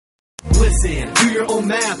listen. Do your own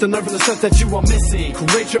math and learn from the stuff that you are missing.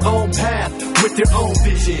 Create your own path with your own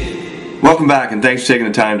vision. Welcome back, and thanks for taking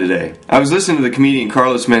the time today. I was listening to the comedian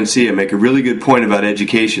Carlos Mencia make a really good point about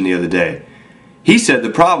education the other day. He said the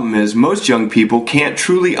problem is most young people can't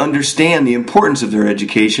truly understand the importance of their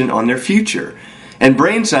education on their future. And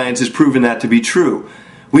brain science has proven that to be true.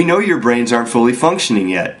 We know your brains aren't fully functioning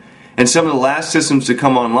yet. And some of the last systems to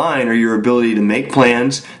come online are your ability to make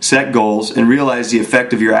plans, set goals, and realize the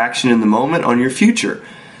effect of your action in the moment on your future.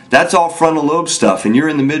 That's all frontal lobe stuff, and you're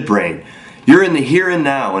in the midbrain. You're in the here and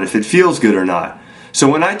now, and if it feels good or not. So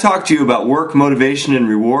when I talk to you about work, motivation, and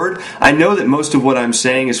reward, I know that most of what I'm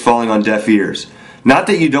saying is falling on deaf ears. Not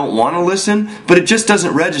that you don't want to listen, but it just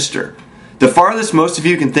doesn't register. The farthest most of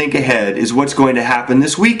you can think ahead is what's going to happen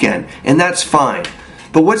this weekend, and that's fine.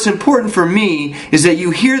 But what's important for me is that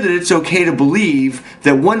you hear that it's okay to believe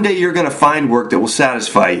that one day you're going to find work that will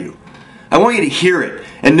satisfy you. I want you to hear it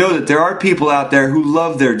and know that there are people out there who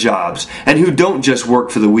love their jobs and who don't just work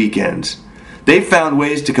for the weekends. They've found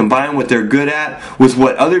ways to combine what they're good at with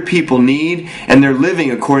what other people need, and they're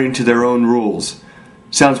living according to their own rules.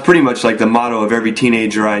 Sounds pretty much like the motto of every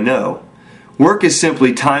teenager I know. Work is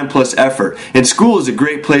simply time plus effort, and school is a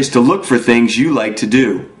great place to look for things you like to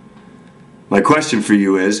do. My question for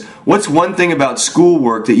you is, what's one thing about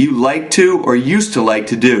schoolwork that you like to or used to like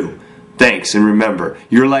to do? Thanks, and remember,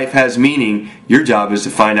 your life has meaning. Your job is to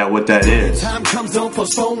find out what that is. Time comes, don't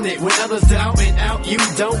postpone it. When others doubt it out, you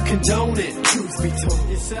don't condone it. Truth be told,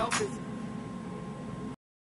 yourself is